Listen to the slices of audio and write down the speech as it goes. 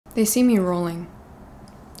They see me rolling.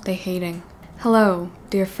 They hating. Hello,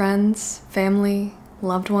 dear friends, family,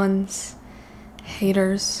 loved ones,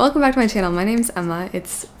 haters. Welcome back to my channel. My name's Emma.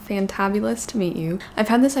 It's fantabulous to meet you. I've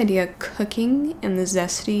had this idea cooking in the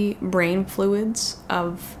zesty brain fluids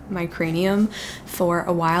of my cranium for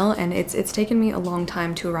a while, and it's taken me a long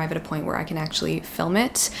time to arrive at a point where I can actually film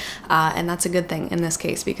it, and that's a good thing in this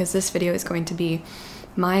case because this video is going to be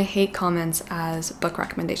my hate comments as book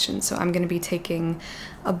recommendations. So I'm going to be taking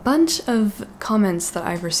a bunch of comments that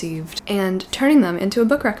I've received and turning them into a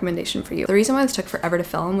book recommendation for you. The reason why this took forever to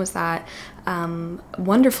film was that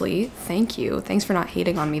wonderfully, thanks for not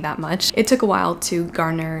hating on me that much. It took a while to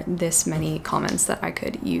garner this many comments that I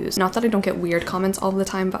could use. Not that I don't get weird comments all the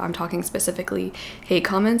time, but I'm talking specifically hate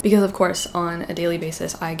comments because of course on a daily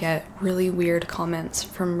basis I get really weird comments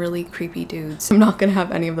from really creepy dudes. I'm not gonna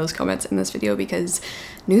have any of those comments in this video because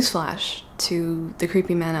newsflash to the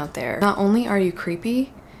creepy men out there, not only are you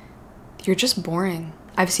creepy, you're just boring.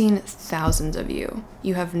 I've seen thousands of you.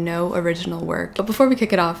 You have no original work. But before we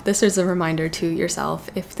kick it off, this is a reminder to yourself.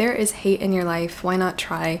 If there is hate in your life, why not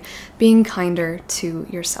try being kinder to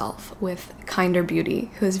yourself with Kinder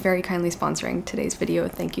Beauty, who is very kindly sponsoring today's video.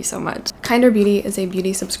 Thank you so much. Kinder Beauty is a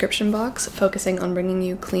beauty subscription box focusing on bringing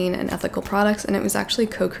you clean and ethical products, and it was actually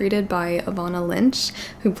co-created by Ivana Lynch,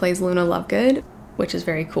 who plays Luna Lovegood, which is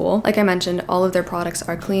very cool. Like I mentioned, all of their products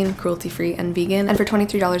are clean, cruelty-free, and vegan, and for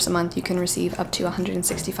 $23 a month you can receive up to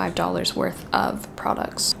 $165 worth of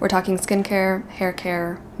products. We're talking skincare, hair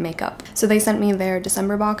care, makeup. So they sent me their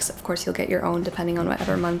December box. Of course you'll get your own depending on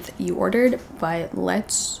whatever month you ordered, but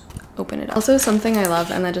let's open it up. Also, something I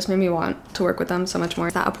love and that just made me want to work with them so much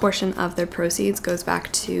more, that a portion of their proceeds goes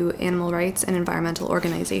back to animal rights and environmental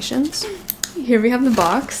organizations. Here we have the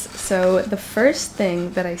box. So the first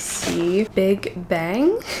thing that I see, Big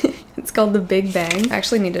Bang. It's called the Big Bang. I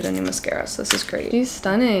actually needed a new mascara, so this is great. She's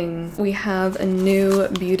stunning. We have a new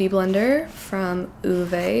beauty blender from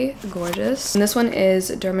Uve, gorgeous. And this one is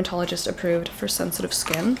dermatologist approved for sensitive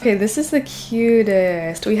skin. Okay, this is the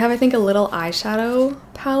cutest. We have, I think, a little eyeshadow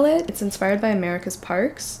palette. It's inspired by America's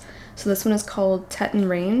Parks. So this one is called Teton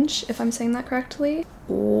Range, if I'm saying that correctly.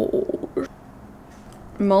 Oh.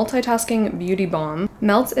 Multitasking Beauty Balm.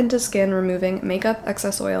 Melts into skin, removing makeup,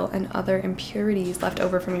 excess oil, and other impurities left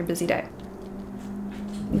over from your busy day.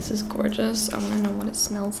 This is gorgeous. I want to know what it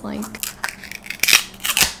smells like.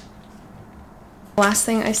 Last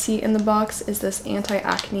thing I see in the box is this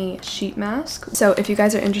anti-acne sheet mask. So if you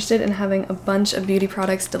guys are interested in having a bunch of beauty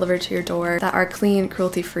products delivered to your door that are clean,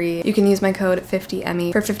 cruelty-free, you can use my code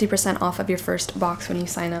 50EMMY for 50% off of your first box when you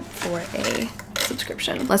sign up for a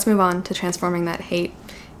subscription. Let's move on to transforming that hate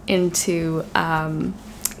into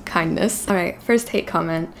kindness. All right, first hate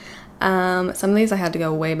comment. Some of these I had to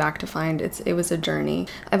go way back to find. It was a journey.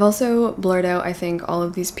 I've also blurred out, I think, all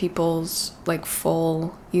of these people's like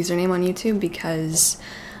full username on YouTube because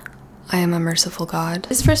I am a merciful God.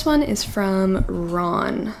 This first one is from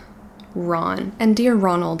Ron. And dear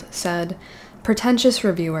Ronald said, pretentious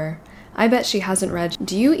reviewer, I bet she hasn't read.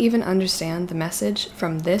 Do you even understand the message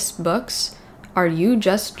from this books? Are you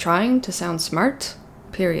just trying to sound smart?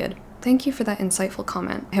 Period. Thank you for that insightful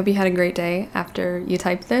comment. I hope you had a great day after you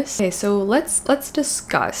typed this. Okay, so let's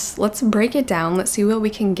discuss. Let's break it down. Let's see what we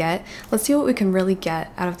can get. Let's see what we can really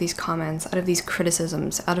get out of these comments, out of these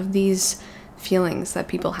criticisms, out of these feelings that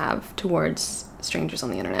people have towards strangers on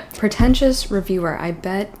the internet. Pretentious reviewer, I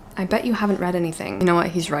bet you haven't read anything. You know what?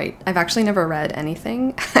 He's right. I've actually never read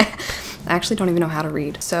anything. I actually don't even know how to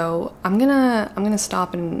read. So I'm gonna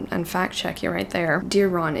stop and fact check you right there. Dear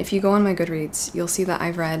Ron, if you go on my Goodreads, you'll see that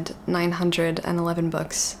I've read 911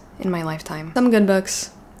 books in my lifetime. Some good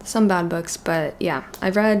books, some bad books, but yeah,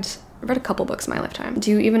 I've read a couple books in my lifetime.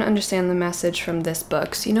 Do you even understand the message from this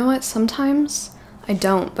book? So you know what? Sometimes I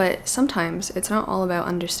don't, but sometimes it's not all about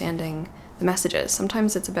understanding the messages.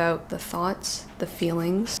 Sometimes it's about the thoughts, the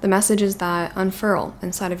feelings, the messages that unfurl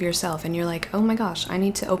inside of yourself and you're like, oh my gosh, I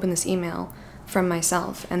need to open this email from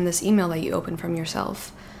myself. And this email that you opened from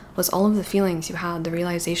yourself was all of the feelings you had, the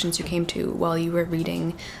realizations you came to while you were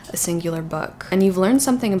reading a singular book. And you've learned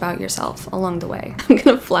something about yourself along the way. I'm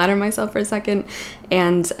gonna flatter myself for a second,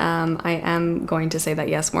 and I am going to say that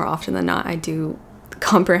yes, more often than not, I do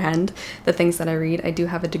comprehend the things that I read. I do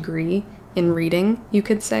have a degree in reading, you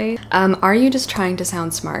could say. Are you just trying to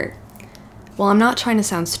sound smart? Well, I'm not trying to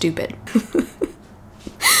sound stupid.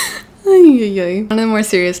 On a more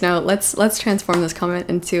serious note, let's transform this comment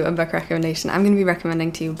into a book recommendation. I'm going to be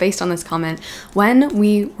recommending to you, based on this comment, When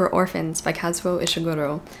We Were Orphans by Kazuo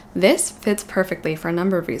Ishiguro. This fits perfectly for a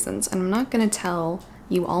number of reasons, and I'm not going to tell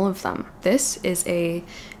you all of them. This is a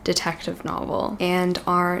detective novel, and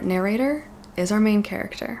our narrator is our main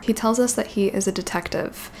character. He tells us that he is a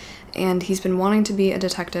detective, and he's been wanting to be a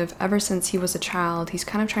detective ever since he was a child. He's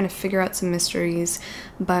kind of trying to figure out some mysteries,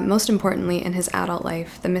 but most importantly in his adult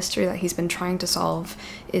life, the mystery that he's been trying to solve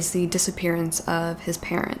is the disappearance of his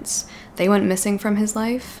parents. They went missing from his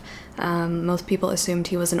life. Most people assumed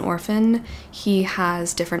he was an orphan. He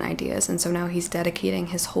has different ideas, and so now he's dedicating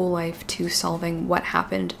his whole life to solving what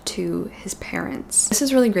happened to his parents. This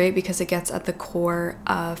is really great because it gets at the core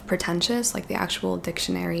of pretentious, like the actual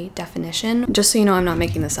dictionary definition. Just so you know, I'm not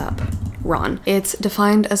making this up. Ron. It's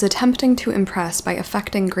defined as attempting to impress by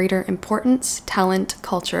affecting greater importance, talent,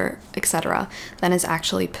 culture, etc. than is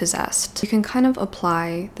actually possessed. You can kind of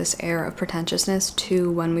apply this air of pretentiousness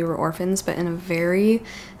to When We Were Orphans, but in a very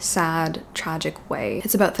sad, tragic way.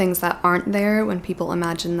 It's about things that aren't there when people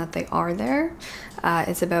imagine that they are there.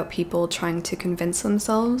 It's about people trying to convince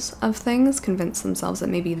themselves of things, convince themselves that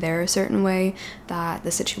maybe they're a certain way, that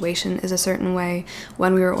the situation is a certain way.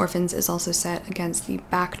 When We Were Orphans is also set against the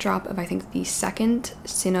backdrop of, I think, the Second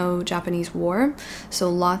Sino-Japanese War, so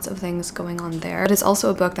lots of things going on there. But it's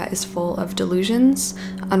also a book that is full of delusions,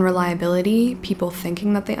 unreliability, people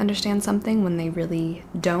thinking that they understand something when they really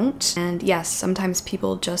don't, and yes, sometimes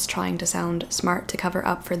people just trying to sound smart to cover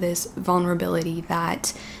up for this vulnerability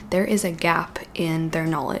that there is a gap in their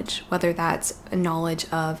knowledge, whether that's a knowledge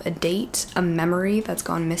of a date, a memory that's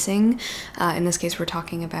gone missing. In this case, we're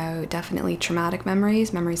talking about definitely traumatic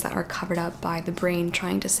memories, memories that are covered up by the brain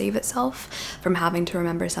trying to save itself from having to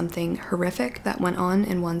remember something horrific that went on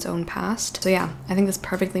in one's own past. So yeah, I think this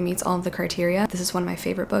perfectly meets all of the criteria. This is one of my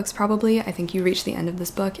favorite books, probably. I think you reach the end of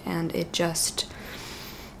this book and it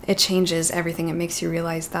changes everything. It makes you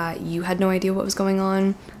realize that you had no idea what was going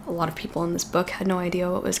on. A lot of people in this book had no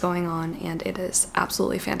idea what was going on, and it is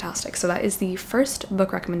absolutely fantastic. So that is the first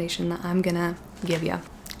book recommendation that I'm gonna give you.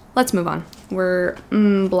 Let's move on. We're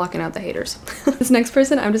blocking out the haters. This next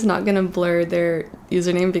person, I'm just not gonna blur their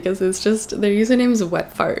username because it's just, their username is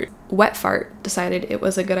wetfart. Wetfart decided it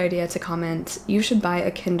was a good idea to comment, "You should buy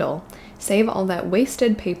a Kindle. Save all that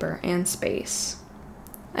wasted paper and space."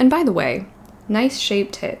 And by the way, nice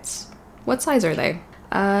shaped tits. What size are they?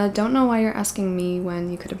 Don't know why you're asking me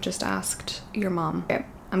when you could have just asked your mom. Okay,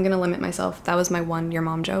 I'm gonna limit myself. That was my one your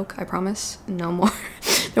mom joke, I promise. No more.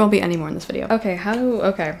 There won't be any more in this video. Okay,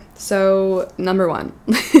 okay. So, number one.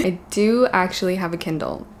 I do actually have a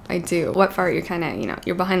Kindle. I do. What fart, you're kinda, you know,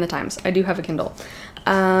 you're behind the times. I do have a Kindle.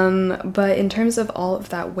 But in terms of all of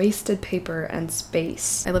that wasted paper and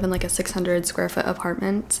space, I live in like a 600 square foot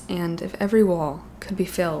apartment, and if every wall could be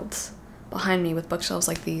filled behind me with bookshelves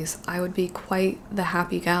like these, I would be quite the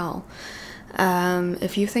happy gal.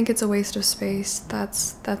 If you think it's a waste of space,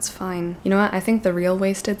 that's fine. You know what? I think the real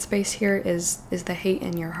wasted space here is the hate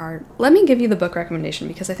in your heart. Let me give you the book recommendation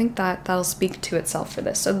because I think that'll speak to itself for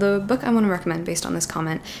this. So the book I want to recommend based on this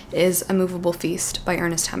comment is A Movable Feast by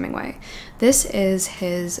Ernest Hemingway. This is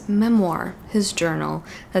his memoir, his journal,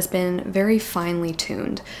 that's been very finely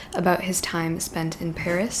tuned about his time spent in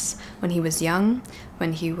Paris when he was young,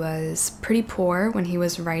 when he was pretty poor, when he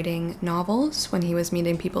was writing novels, when he was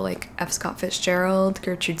meeting people like F. Scott Fitzgerald,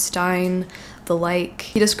 Gertrude Stein, the like.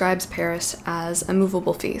 He describes Paris as a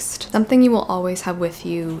movable feast, something you will always have with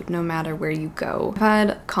you no matter where you go.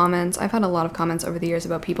 I've had a lot of comments over the years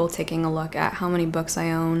about people taking a look at how many books I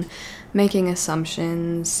own, making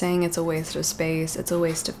assumptions, saying it's a waste of space, it's a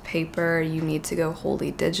waste of paper, you need to go wholly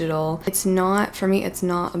digital. It's not, for me, it's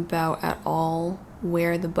not about at all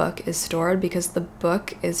where the book is stored, because the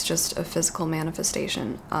book is just a physical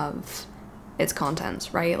manifestation of its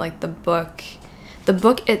contents, right? Like the book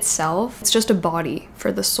itself, it's just a body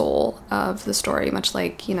for the soul of the story, much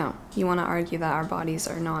like, you know, you want to argue that our bodies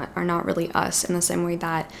are not really us in the same way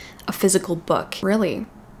that a physical book, really,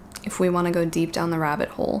 if we want to go deep down the rabbit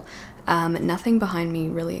hole, nothing behind me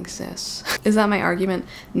really exists. Is that my argument?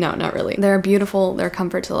 No, not really. They're beautiful, they're a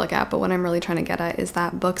comfort to look at, but what I'm really trying to get at is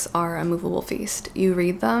that books are a movable feast. You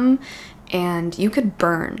read them and you could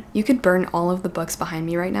burn all of the books behind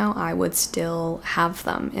me right now. I would still have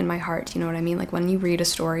them in my heart, you know what I mean? Like when you read a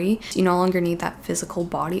story, you no longer need that physical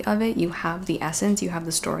body of it. You have the essence, you have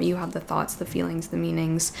the story, you have the thoughts, the feelings, the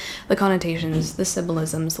meanings, the connotations, the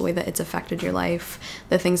symbolisms, the way that it's affected your life,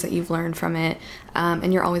 the things that you've learned from it,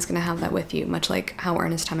 and you're always gonna have that with you, much like how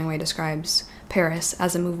Ernest Hemingway describes Paris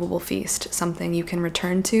as a movable feast, something you can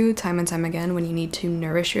return to time and time again when you need to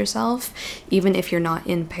nourish yourself, even if you're not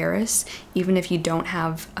in Paris, even if you don't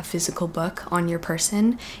have a physical book on your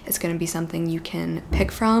person. It's going to be something you can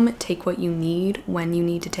pick from, take what you need when you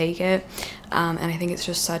need to take it, and I think it's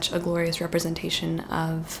just such a glorious representation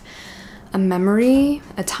of a memory,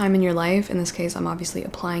 a time in your life. In this case, I'm obviously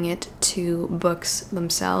applying it to books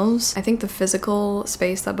themselves. I think the physical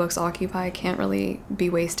space that books occupy can't really be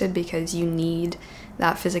wasted because you need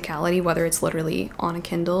that physicality, whether it's literally on a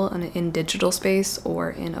Kindle and in digital space or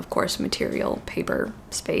in, of course, material paper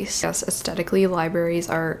space. Yes, aesthetically, libraries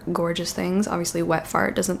are gorgeous things. Obviously, Wet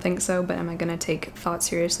Fart doesn't think so, but am I gonna take thought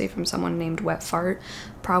seriously from someone named Wet Fart?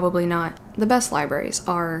 Probably not. The best libraries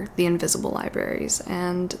are the invisible libraries,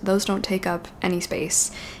 and those don't take up any space.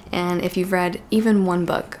 And if you've read even one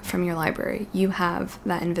book from your library, you have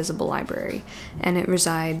that invisible library, and it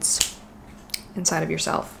resides inside of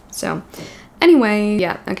yourself. So anyway,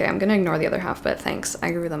 yeah, okay, I'm gonna ignore the other half, but thanks, I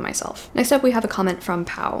agree with them myself. Next up, we have a comment from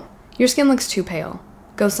Pow. Your skin looks too pale.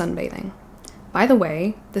 Go sunbathing. By the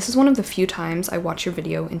way, this is one of the few times I watch your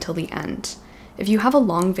video until the end. If you have a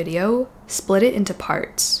long video, split it into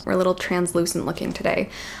parts. We're a little translucent looking today.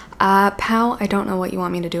 Pow, I don't know what you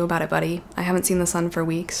want me to do about it, buddy. I haven't seen the sun for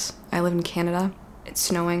weeks. I live in Canada. It's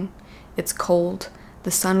snowing. It's cold.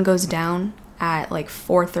 The sun goes down at like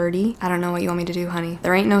 4:30. I don't know what you want me to do, honey.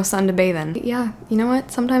 There ain't no sun to bathe in. Yeah, you know what?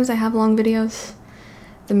 Sometimes I have long videos.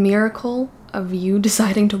 The miracle of you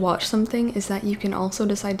deciding to watch something is that you can also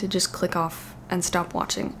decide to just click off and stop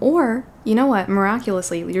watching. Or, you know what?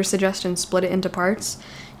 Miraculously, your suggestion, split it into parts.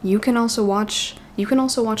 You can also watch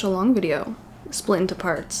a long video split into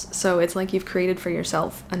parts. So it's like you've created for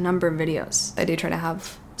yourself a number of videos. I do try to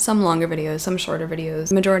have some longer videos, some shorter videos.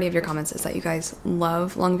 The majority of your comments is that you guys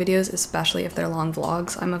love long videos, especially if they're long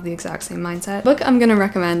vlogs. I'm of the exact same mindset. The book I'm gonna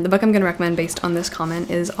recommend based on this comment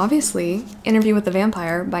is obviously Interview with the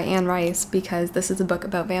Vampire by Anne Rice, because this is a book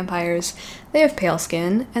about vampires. They have pale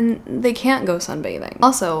skin and they can't go sunbathing.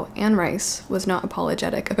 Also, Anne Rice was not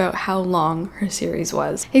apologetic about how long her series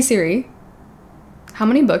was. Hey Siri, how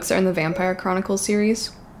many books are in the Vampire Chronicles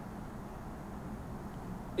series?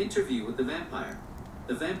 Interview with the Vampire.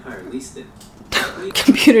 The Vampire leased it.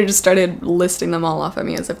 Computer just started listing them all off at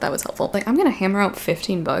me as if that was helpful. Like, I'm gonna hammer out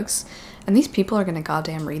 15 books and these people are gonna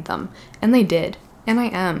goddamn read them. And they did. And I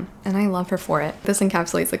am. And I love her for it. This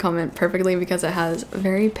encapsulates the comment perfectly because it has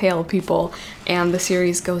very pale people and the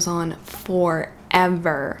series goes on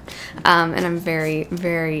forever. And I'm very,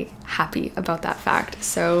 very happy about that fact.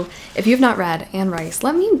 So if you've not read Anne Rice,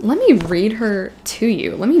 let me read her to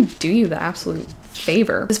you. Let me do you the absolute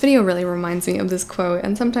favor. This video really reminds me of this quote,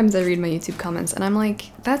 and sometimes I read my YouTube comments and I'm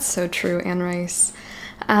like, that's so true, Anne Rice.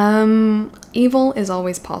 Evil is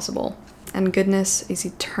always possible and goodness is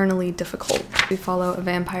eternally difficult. We follow a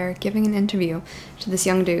vampire giving an interview to this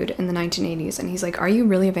young dude in the 1980s and he's like, are you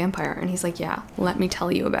really a vampire? And he's like, yeah, let me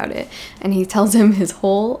tell you about it. And he tells him his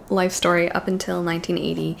whole life story up until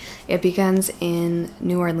 1980. It begins in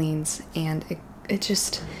New Orleans and it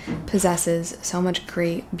just possesses so much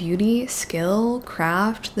great beauty, skill,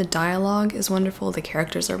 craft. The dialogue is wonderful. The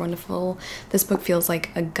characters are wonderful. This book feels like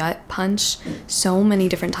a gut punch so many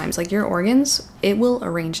different times. Like your organs, it will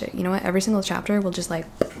arrange it. You know what? Every single chapter will just like,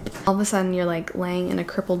 all of a sudden you're like laying in a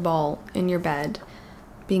crippled ball in your bed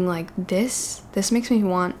being like, this makes me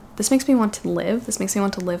want to live. This makes me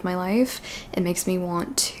want to live my life. It makes me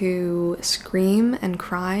want to scream and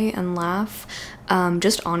cry and laugh.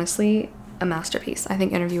 Just honestly, a masterpiece. I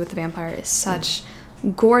think Interview with the Vampire is such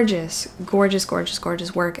gorgeous, gorgeous, gorgeous,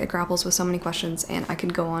 gorgeous work. It grapples with so many questions and I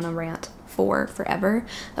could go on a rant for forever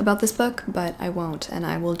about this book, but I won't, and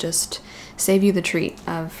I will just save you the treat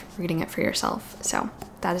of reading it for yourself. So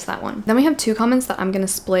that is that one. Then we have two comments that I'm gonna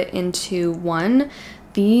split into one.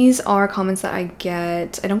 These are comments that I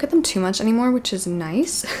get. I don't get them too much anymore, which is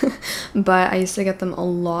nice, but I used to get them a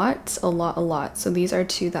lot. So these are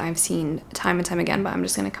two that I've seen time and time again, but I'm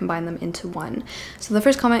just gonna combine them into one. So the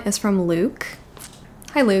first comment is from Luke.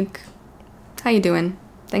 Hi, Luke. How you doing?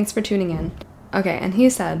 Thanks for tuning in. Okay, and he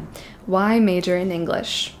said, why major in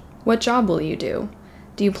English? What job will you do?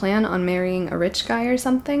 Do you plan on marrying a rich guy or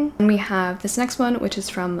something? And we have this next one, which is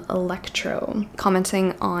from Electro,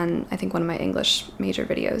 commenting on, I think, one of my English major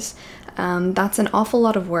videos. That's an awful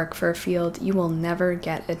lot of work for a field you will never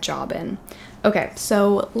get a job in. Okay,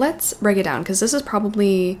 so let's break it down because this is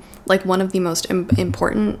probably like one of the most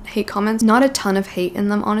important hate comments. Not a ton of hate in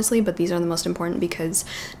them, honestly, but these are the most important because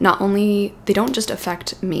not only, they don't just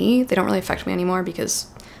affect me, they don't really affect me anymore because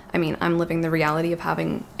I mean, I'm living the reality of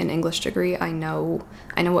having an English degree. I know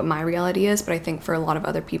what my reality is, but I think for a lot of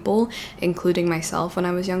other people, including myself when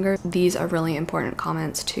I was younger, these are really important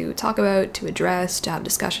comments to talk about, to address, to have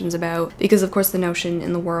discussions about, because of course the notion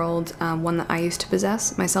in the world, one that I used to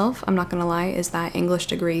possess myself, I'm not gonna lie, is that English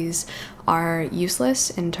degrees are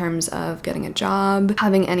useless in terms of getting a job,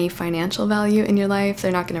 having any financial value in your life.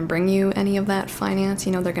 They're not going to bring you any of that finance,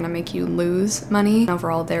 you know, they're going to make you lose money.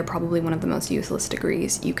 Overall, they're probably one of the most useless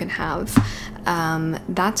degrees you can have.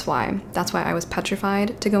 That's why I was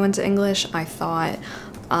petrified to go into English. I thought,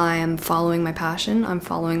 I am following my passion, I'm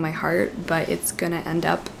following my heart, but it's gonna end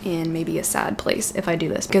up in maybe a sad place if I do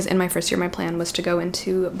this. Because in my first year, my plan was to go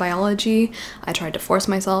into biology. I tried to force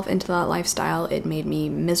myself into that lifestyle. It made me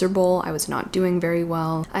miserable. I was not doing very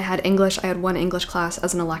well. I had English, I had one English class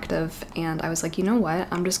as an elective, and I was like, you know what?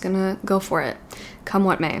 I'm just gonna go for it, come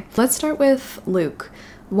what may. Let's start with Luke.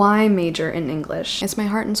 Why major in English? It's my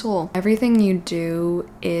heart and soul. Everything you do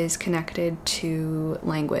is connected to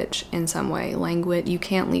language in some way. Language, you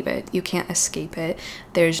can't leave it. You can't escape it.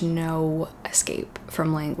 There's no escape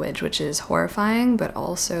from language, which is horrifying, but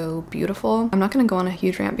also beautiful. I'm not gonna go on a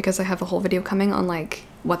huge rant because I have a whole video coming on like,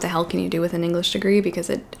 what the hell can you do with an English degree, because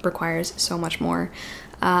it requires so much more.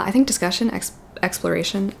 I think discussion,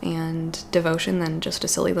 exploration, and devotion than just a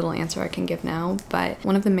silly little answer I can give now. But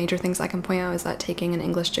one of the major things I can point out is that taking an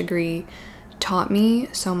English degree taught me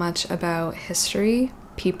so much about history,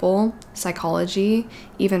 people, psychology,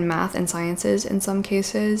 even math and sciences in some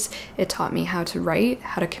cases. It taught me how to write,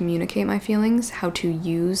 how to communicate my feelings, how to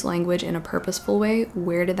use language in a purposeful way.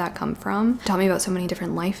 Where did that come from? It taught me about so many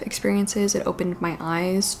different life experiences. It opened my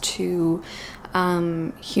eyes to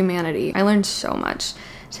humanity. I learned so much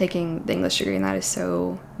taking the English degree, and that is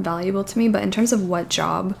so valuable to me. But in terms of what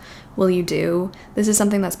job will you do, this is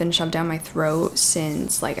something that's been shoved down my throat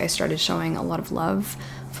since like I started showing a lot of love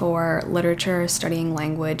for literature, studying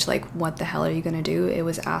language. Like, what the hell are you gonna do? It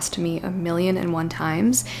was asked to me 1,000,001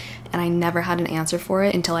 times, and I never had an answer for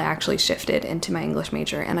it until I actually shifted into my English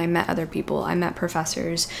major and I met other people. I met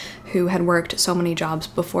professors who had worked so many jobs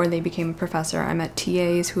before they became a professor. I met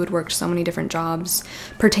TAs who had worked so many different jobs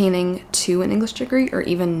pertaining to an English degree, or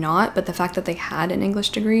even not, but the fact that they had an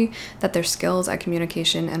English degree, that their skills at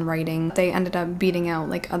communication and writing, they ended up beating out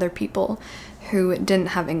like other people who didn't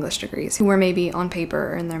have English degrees, who were maybe on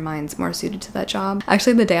paper or in their minds more suited to that job.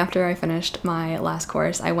 Actually, the day after I finished my last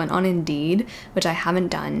course, I went on Indeed, which I haven't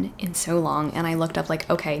done in so long, and I looked up like,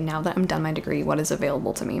 okay, now that I'm done my degree, what is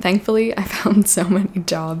available to me? Thankfully, I found so many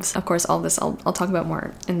jobs. Of course, all this I'll talk about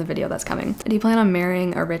more in the video that's coming. Do you plan on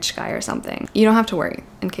marrying a rich guy or something? You don't have to worry,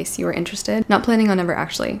 in case you were interested. Not planning on ever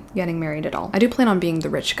actually getting married at all. I do plan on being the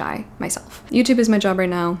rich guy myself. YouTube is my job right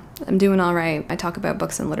now. I'm doing all right. I talk about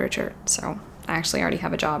books and literature, so I actually already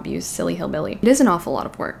have a job, you silly hillbilly. It is an awful lot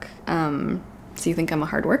of work. So you think I'm a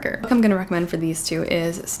hard worker. The book I'm gonna recommend for these two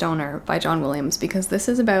is Stoner by John Williams, because this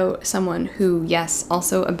is about someone who, yes,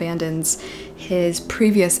 also abandons his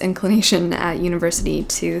previous inclination at university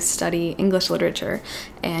to study English literature,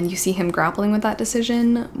 and you see him grappling with that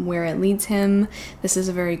decision, where it leads him. This is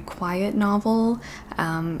a very quiet novel,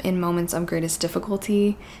 in moments of greatest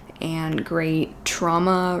difficulty and great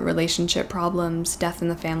trauma, relationship problems, death in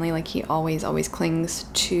the family. Like, he always clings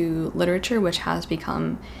to literature, which has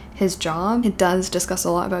become his job. It does discuss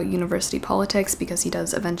a lot about university politics, because he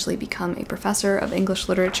does eventually become a professor of English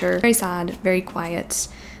literature. Very sad, very quiet,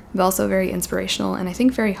 but also very inspirational, and I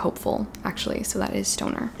think very hopeful, actually. So that is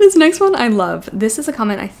Stoner. This next one I love. This is a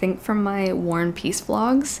comment I think from my War and Peace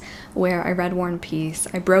vlogs, where I read War and Peace.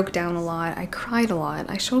 I broke down a lot, I cried a lot,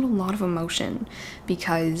 I showed a lot of emotion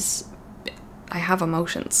because I have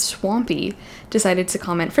emotions. Swampy decided to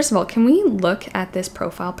comment. First of all, can we look at this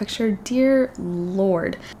profile picture? Dear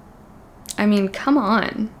Lord. I mean, come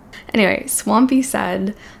on. Anyway, Swampy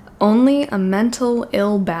said, "Only a mental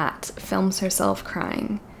ill bat films herself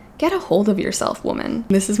crying. Get a hold of yourself, woman."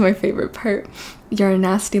 This is my favorite part. "You're a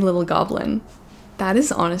nasty little goblin." That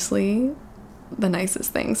is honestly the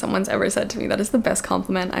nicest thing someone's ever said to me. That is the best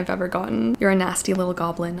compliment I've ever gotten. You're a nasty little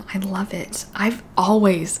goblin. I love it. I've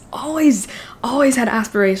always had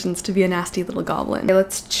aspirations to be a nasty little goblin. Okay,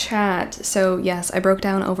 let's chat. So yes, I broke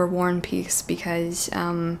down over War and Peace because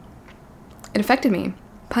it affected me,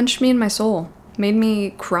 punched me in my soul, made me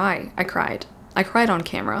cry. I cried on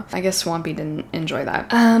camera. I guess Swampy didn't enjoy that.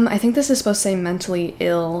 I think this is supposed to say mentally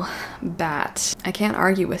ill bat. I can't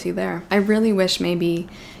argue with you there. I really wish maybe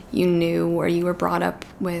you knew, or you were brought up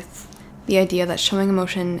with the idea that showing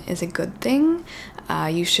emotion is a good thing.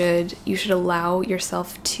 You should allow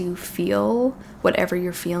yourself to feel whatever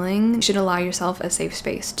you're feeling. You should allow yourself a safe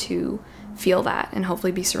space to feel that, and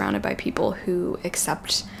hopefully be surrounded by people who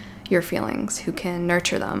accept your feelings, who can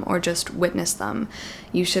nurture them or just witness them.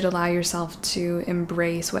 You should allow yourself to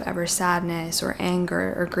embrace whatever sadness or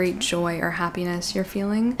anger or great joy or happiness you're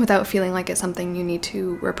feeling without feeling like it's something you need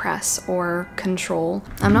to repress or control.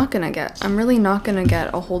 I'm really not gonna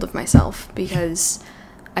get a hold of myself, because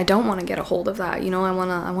I don't want to get a hold of that. You know, I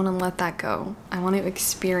want to let that go. I want to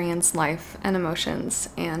experience life and emotions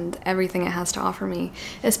and everything it has to offer me,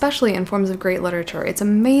 especially in forms of great literature. It's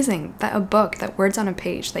amazing that a book, that words on a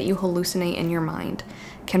page that you hallucinate in your mind,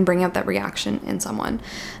 can bring out that reaction in someone.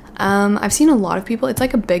 I've seen a lot of people, it's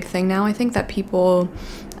like a big thing now, I think, that people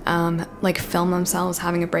like film themselves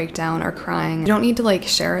having a breakdown or crying. You don't need to like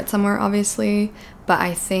share it somewhere, obviously, but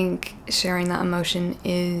I think sharing that emotion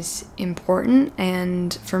is important.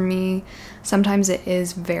 And for me, sometimes it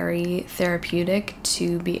is very therapeutic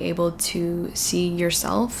to be able to see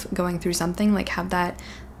yourself going through something, like have that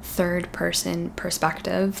third person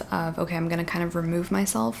perspective of, okay, I'm gonna kind of remove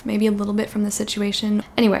myself maybe a little bit from the situation.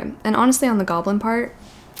 Anyway, and honestly, on the goblin part,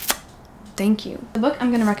 thank you. The book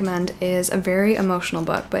I'm gonna recommend is a very emotional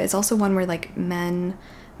book, but it's also one where like men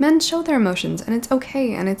show their emotions, and it's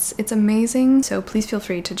okay, and it's amazing. So please feel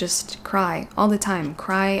free to just cry all the time,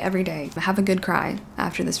 cry every day. Have a good cry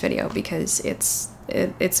after this video, because it's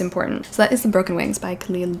important. So that is The Broken Wings by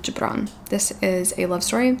Khalil Gibran. This is a love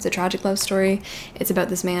story. It's a tragic love story. It's about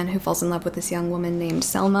this man who falls in love with this young woman named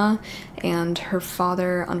Selma, and her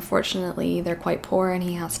father, unfortunately, they're quite poor, and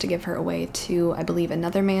he has to give her away to, I believe,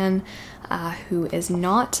 another man who is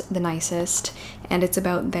not the nicest, and it's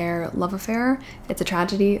about their love affair. It's a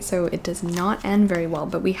tragedy, so it does not end very well,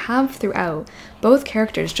 but we have throughout both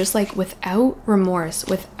characters just like without remorse,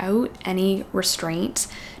 without any restraint,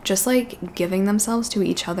 just like giving themselves to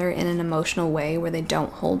each other in an emotional way where they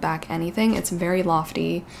don't hold back anything. It's a very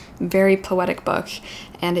lofty, very poetic book,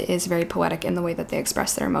 and it is very poetic in the way that they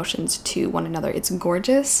express their emotions to one another. It's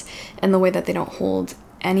gorgeous in the way that they don't hold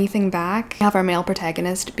anything back. We have our male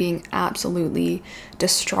protagonist being absolutely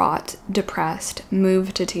distraught, depressed,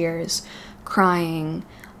 moved to tears, crying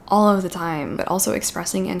all of the time, but also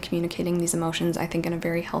expressing and communicating these emotions, I think, in a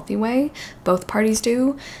very healthy way. Both parties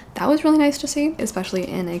do. That was really nice to see, especially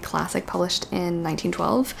in a classic published in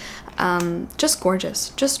 1912. Just gorgeous,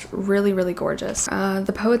 just really, really gorgeous.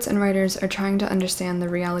 The poets and writers are trying to understand the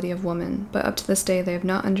reality of woman, but up to this day they have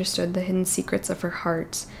not understood the hidden secrets of her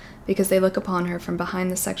heart, because they look upon her from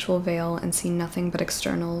behind the sexual veil and see nothing but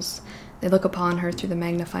externals. They look upon her through the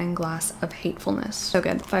magnifying glass of hatefulness. So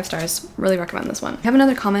good. 5 stars. Really recommend this one. I have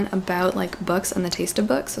another comment about like books and the taste of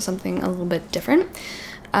books, so something a little bit different.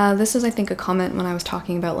 This is, I think, a comment when I was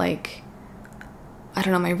talking about like, I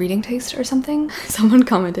don't know, my reading taste or something. Someone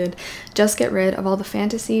commented, just get rid of all the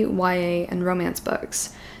fantasy, YA, and romance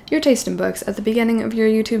books. Your taste in books at the beginning of your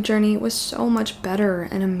YouTube journey was so much better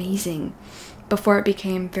and amazing before it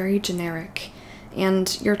became very generic,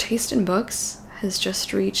 and your taste in books has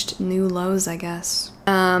just reached new lows, I guess.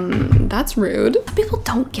 That's rude. People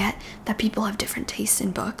don't get that people have different tastes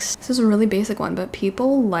in books. This is a really basic one, but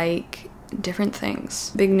people like different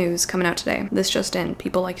things. Big news coming out today. This just in,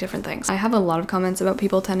 people like different things. I have a lot of comments about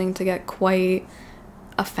people tending to get quite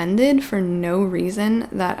offended for no reason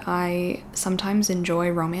that I sometimes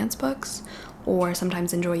enjoy romance books, or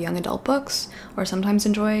sometimes enjoy young adult books, or sometimes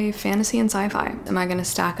enjoy fantasy and sci-fi. Am I gonna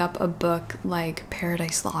stack up a book like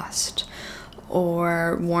Paradise Lost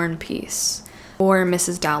or War and Peace or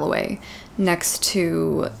Mrs. Dalloway next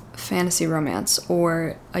to fantasy romance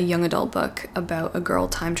or a young adult book about a girl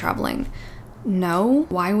time traveling? No.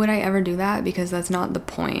 Why would I ever do that? Because that's not the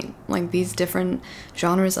point. Like, these different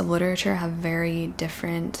genres of literature have very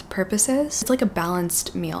different purposes. It's like a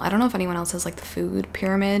balanced meal. I don't know if anyone else has like the food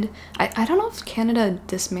pyramid. I don't know if Canada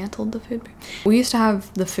dismantled the food pyramid. We used to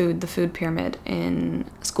have the food pyramid in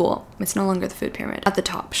school. It's no longer the food pyramid. At the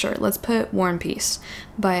top, sure, let's put War and Peace,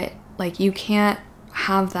 but like, you can't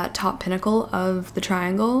have that top pinnacle of the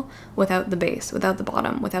triangle without the base, without the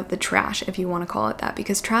bottom, without the trash, if you want to call it that,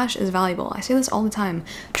 because trash is valuable. I say this all the time.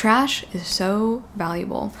 Trash is so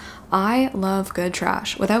valuable. I love good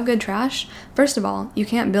trash. Without good trash, first of all, you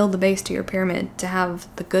can't build the base to your pyramid to have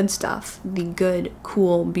the good stuff, the good,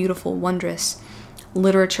 cool, beautiful, wondrous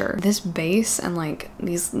literature. This base and like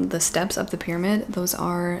the steps up the pyramid, those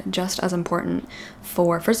are just as important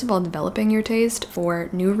for, first of all, developing your taste, for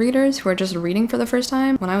new readers who are just reading for the first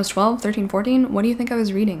time. When I was 12, 13, 14, what do you think I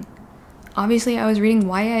was reading? Obviously I was reading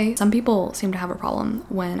YA. Some people seem to have a problem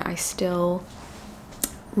when I still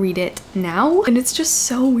read it now, and it's just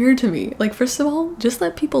so weird to me. Like, first of all, just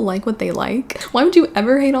let people like what they like. Why would you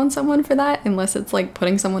ever hate on someone for that unless it's like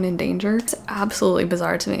putting someone in danger? It's absolutely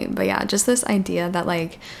bizarre to me. But yeah, just this idea that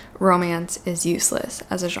like romance is useless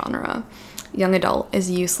as a genre. young adult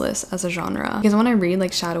is useless as a genre. Because when I read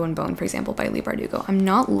like Shadow and Bone, for example, by Leigh Bardugo, I'm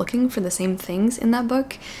not looking for the same things in that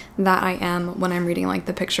book that I am when I'm reading like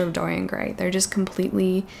The Picture of Dorian Gray. They're just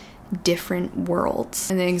completely different worlds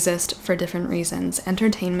and they exist for different reasons.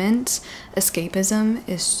 Entertainment, escapism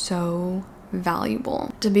is so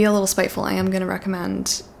valuable. To be a little spiteful, I am going to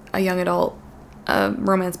recommend a young adult, a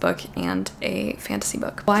romance book, and a fantasy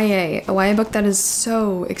book. A YA book that is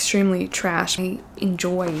so extremely trash, I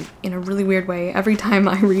enjoy in a really weird way every time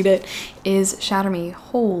I read it, is Shatter Me.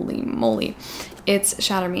 Holy moly. It's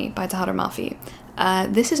Shatter Me by Tahar Mafi.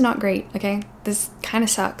 This is not great, okay? This kind of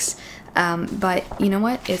sucks. But you know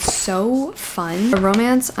what? It's so fun. A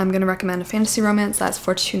romance, I'm gonna recommend a fantasy romance. That's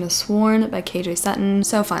Fortuna Sworn by KJ Sutton.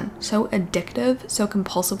 So fun, so addictive, so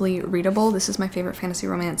compulsively readable. This is my favorite fantasy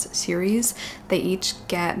romance series. They each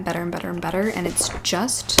get better and better and better, and it's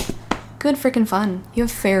just good freaking fun. You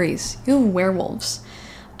have fairies, you have werewolves.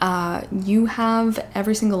 You have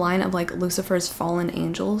every single line of like Lucifer's fallen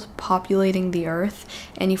angels populating the earth,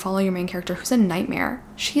 and you follow your main character who's a nightmare.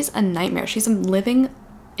 She's a nightmare. She's a living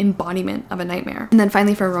embodiment of a nightmare. And then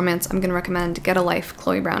finally for a romance, I'm gonna recommend Get a Life,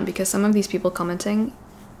 Chloe Brown, because some of these people commenting,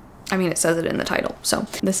 I mean, it says it in the title. So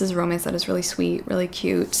this is a romance that is really sweet, really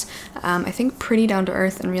cute, I think pretty down to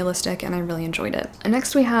earth and realistic, and I really enjoyed it. And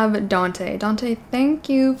next we have Dante. Dante, thank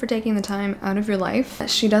you for taking the time out of your life.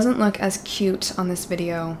 She doesn't look as cute on this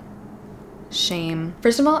video. Shame.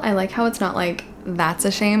 First of all, I like how it's not like, that's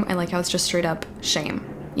a shame. I like how it's just straight up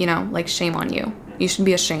shame, you know, like shame on you. You should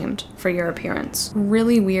be ashamed for your appearance.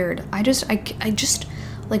 Really weird. I just,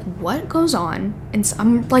 like, what goes on? And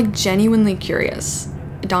I'm like genuinely curious.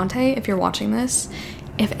 Dante, if you're watching this,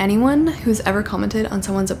 if anyone who's ever commented on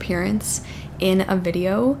someone's appearance in a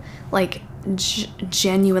video, like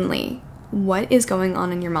genuinely, what is going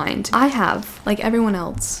on in your mind? I have, like everyone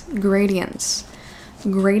else, gradients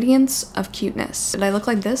of cuteness. Did I look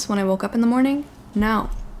like this when I woke up in the morning?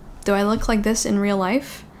 No. Do I look like this in real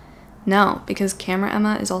life? No, because camera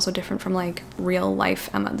Emma is also different from like real life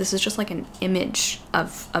Emma. This is just like an image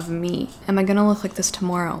of me. Am I gonna look like this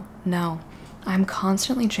tomorrow? No. I'm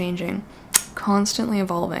constantly changing, constantly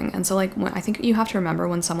evolving. And so like I think you have to remember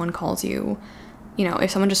when someone calls you, you know, if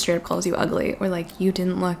someone just straight up calls you ugly, or like you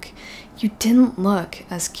didn't look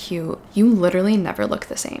as cute. You literally never look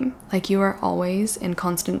the same. Like you are always in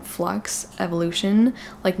constant flux, evolution.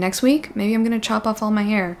 Like next week, maybe I'm gonna chop off all my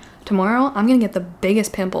hair. Tomorrow, I'm gonna get the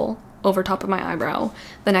biggest pimple over top of my eyebrow.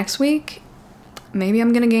 The next week, maybe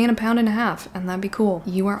I'm gonna gain 1.5 pounds, and that'd be cool.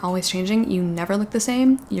 You are always changing. You never look the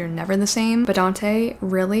same. You're never the same. But Dante,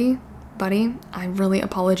 really, buddy, I really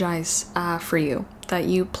apologize for you that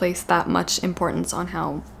you place that much importance on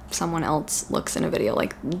how someone else looks in a video.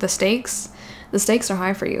 Like the stakes are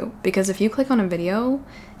high for you, because if you click on a video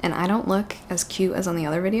and I don't look as cute as on the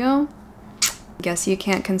other video, guess you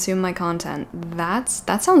can't consume my content. That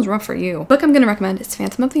sounds rough for you. Book I'm gonna recommend is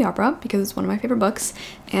Phantom of the Opera, because it's one of my favorite books,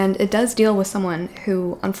 and it does deal with someone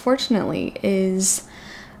who unfortunately is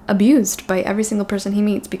abused by every single person he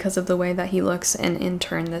meets because of the way that he looks, and in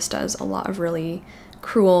turn this does a lot of really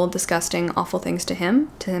cruel, disgusting, awful things to him,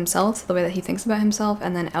 to himself, the way that he thinks about himself,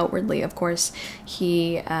 and then outwardly, of course,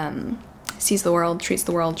 he sees the world,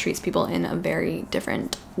 treats people in a very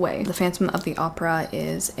different way. The Phantom of the Opera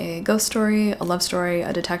is a ghost story, a love story,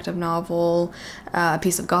 a detective novel, a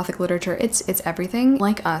piece of gothic literature. It's everything.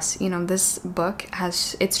 Like Us, you know, this book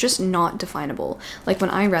it's just not definable. Like when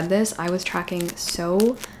I read this, I was tracking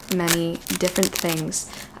so many different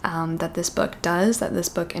things that this book does, that this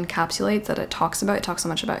book encapsulates, that it talks about. It talks so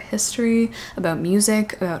much about history, about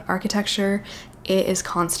music, about architecture. It is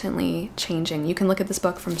constantly changing. You can look at this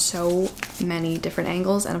book from so many different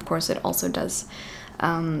angles, and of course it also does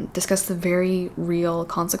discuss the very real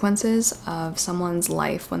consequences of someone's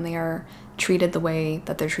life when they are treated the way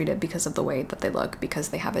that they're treated because of the way that they look, because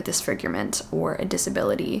they have a disfigurement or a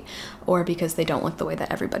disability, or because they don't look the way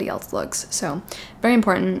that everybody else looks. So very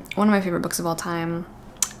important. One of my favorite books of all time.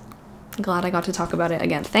 Glad I got to talk about it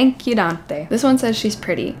again. Thank you, Dante. This one says she's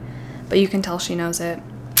pretty, but you can tell she knows it.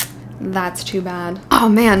 That's too bad. Oh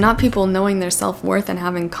man, not people knowing their self-worth and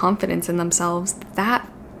having confidence in themselves. That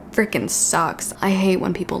freaking sucks. I hate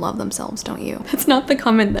when people love themselves, don't you? It's not the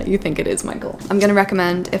comment that you think it is, Michael. I'm gonna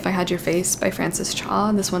recommend If I Had Your Face by Frances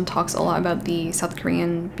Cha. This one talks a lot about the South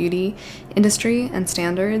Korean beauty industry and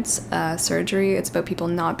standards, surgery. It's about people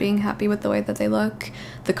not being happy with the way that they look,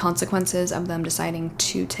 the consequences of them deciding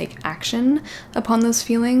to take action upon those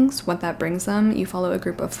feelings, what that brings them. You follow a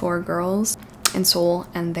group of 4 girls in Seoul,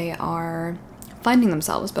 and they are finding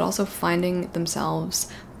themselves, but also finding themselves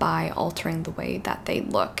by altering the way that they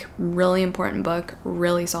look. Really important book,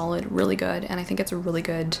 really solid, really good, and I think it's a really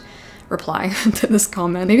good reply to this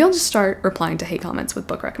comment. Maybe I'll just start replying to hate comments with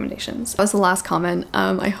book recommendations. That was the last comment.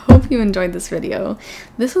 I hope you enjoyed this video.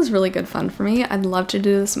 This was really good fun for me. I'd love to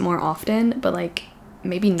do this more often, but like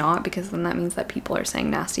maybe not, because then that means that people are saying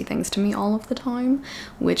nasty things to me all of the time,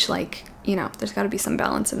 which, like, you know, there's got to be some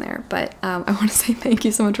balance in there. But I want to say thank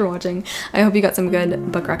you so much for watching. I hope you got some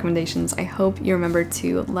good book recommendations. I hope you remember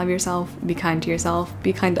to love yourself, be kind to yourself,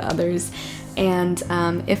 be kind to others, and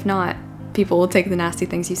if not, people will take the nasty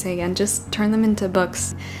things you say and just turn them into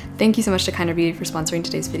books. Thank you so much to Kinder Beauty for sponsoring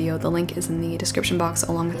today's video. The link is in the description box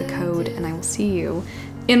along with the code, and I will see you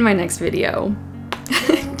in my next video.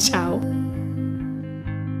 Ciao.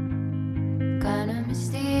 Kinda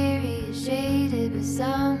mysterious, shaded with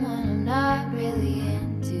someone I'm not really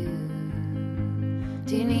into.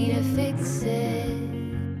 Do you need to fix it?